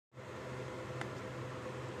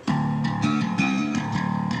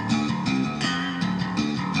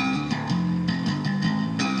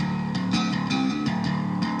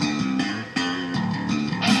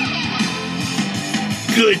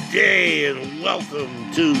Good day and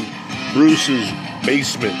welcome to Bruce's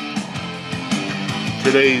Basement.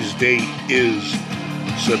 Today's date is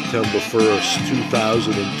September 1st,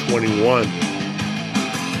 2021.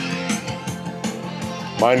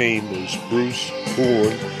 My name is Bruce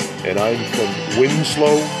Poulin and I'm from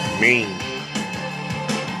Winslow, Maine.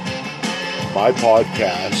 My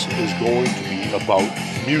podcast is going to be about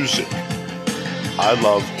music. I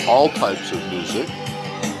love all types of music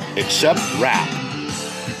except rap.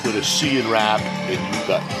 You put a C in rap and you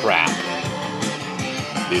got crap.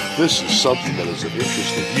 If this is something that is of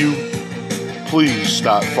interest to you, please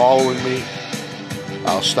start following me.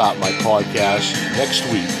 I'll start my podcast next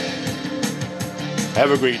week.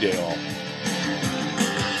 Have a great day, all.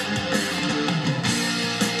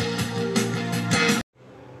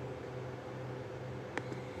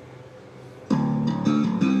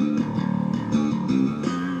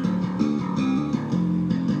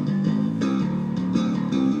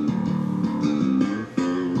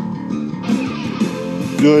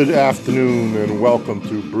 Good afternoon and welcome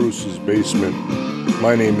to Bruce's Basement.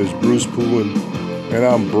 My name is Bruce Poulin and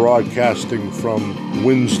I'm broadcasting from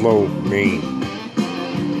Winslow, Maine.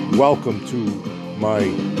 Welcome to my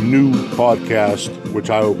new podcast,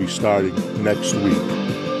 which I will be starting next week.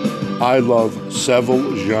 I love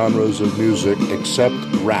several genres of music except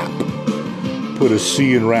rap. Put a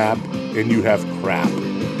C in rap and you have crap.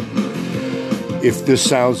 If this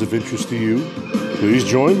sounds of interest to you, please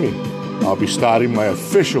join me. I'll be starting my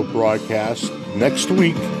official broadcast next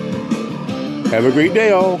week. Have a great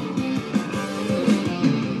day, all.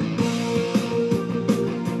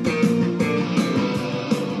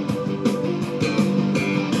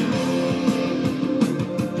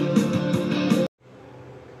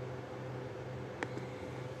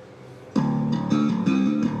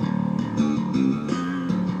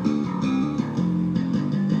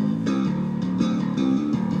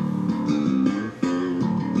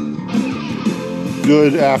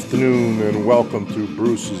 Good afternoon and welcome to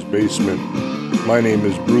Bruce's Basement. My name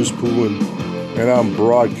is Bruce Poulin and I'm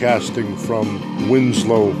broadcasting from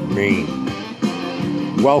Winslow, Maine.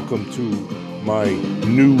 Welcome to my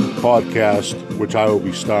new podcast, which I will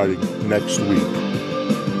be starting next week.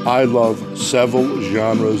 I love several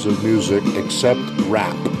genres of music except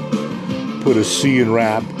rap. Put a C in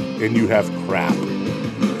rap and you have crap.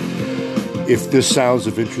 If this sounds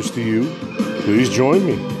of interest to you, please join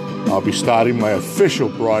me. I'll be starting my official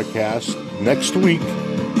broadcast next week.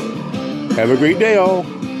 Have a great day, all.